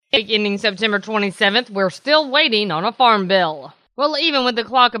Ending September 27th, we're still waiting on a farm bill. Well, even with the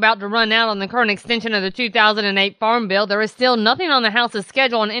clock about to run out on the current extension of the 2008 Farm Bill, there is still nothing on the House's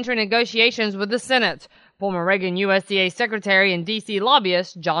schedule on entering negotiations with the Senate. Former Reagan USDA Secretary and D.C.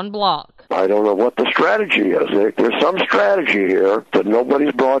 lobbyist John Block. I don't know what the strategy is. There's some strategy here, but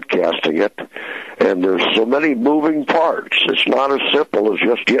nobody's broadcasting it. And there's so many moving parts. It's not as simple as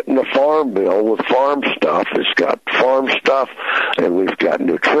just getting a farm bill with farm stuff. It's got farm stuff, and we've got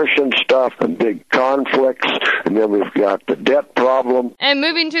nutrition stuff and big conflicts, and then we've got the debt problem. And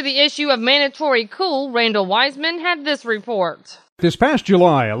moving to the issue of mandatory cool, Randall Wiseman had this report. This past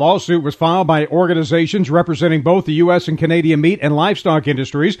July, a lawsuit was filed by organizations representing both the U.S. and Canadian meat and livestock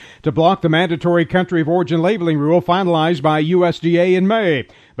industries to block the mandatory country of origin labeling rule finalized by USDA in May.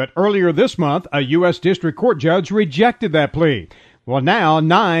 But earlier this month, a U.S. District Court judge rejected that plea. Well, now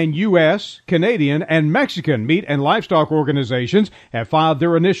 9 U.S., Canadian, and Mexican meat and livestock organizations have filed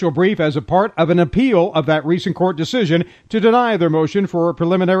their initial brief as a part of an appeal of that recent court decision to deny their motion for a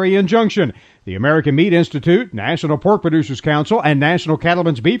preliminary injunction. The American Meat Institute, National Pork Producers Council, and National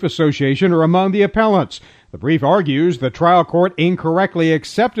Cattlemen's Beef Association are among the appellants. The brief argues the trial court incorrectly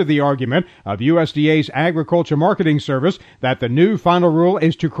accepted the argument of USDA's Agriculture Marketing Service that the new final rule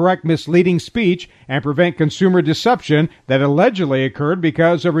is to correct misleading speech and prevent consumer deception that allegedly occurred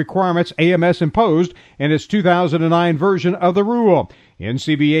because of requirements AMS imposed in its 2009 version of the rule.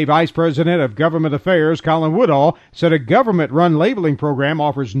 NCBA Vice President of Government Affairs Colin Woodall said a government-run labeling program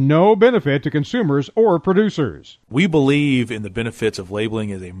offers no benefit to consumers or producers. We believe in the benefits of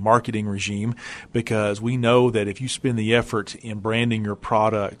labeling as a marketing regime because we know that if you spend the effort in branding your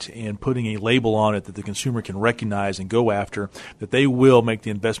product and putting a label on it that the consumer can recognize and go after, that they will make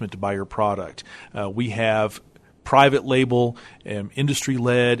the investment to buy your product. We have private label,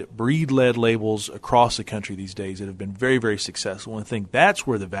 industry-led, breed-led labels across the country these days that have been very, very successful. And I think that's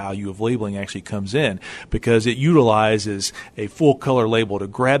where the value of labeling actually comes in because it utilizes a full-color label to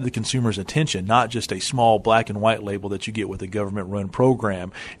grab the consumer's attention, not just a small black and white label that you get with a government-run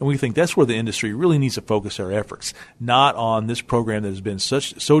program. And we think that's where the industry really needs to focus our efforts, not on this program that has been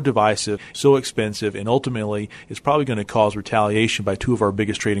so divisive, so expensive, and ultimately is probably going to cause retaliation by two of our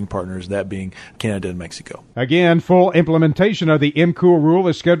biggest trading partners, that being Canada and Mexico. Again, full implementation of the MCOOL rule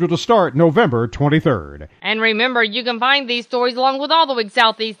is scheduled to start November 23rd. And remember, you can find these stories along with all the week's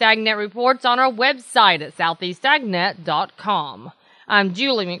Southeast AgNet reports on our website at southeastagnet.com. I'm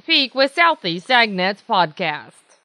Julie McPeak with Southeast AgNet's podcast.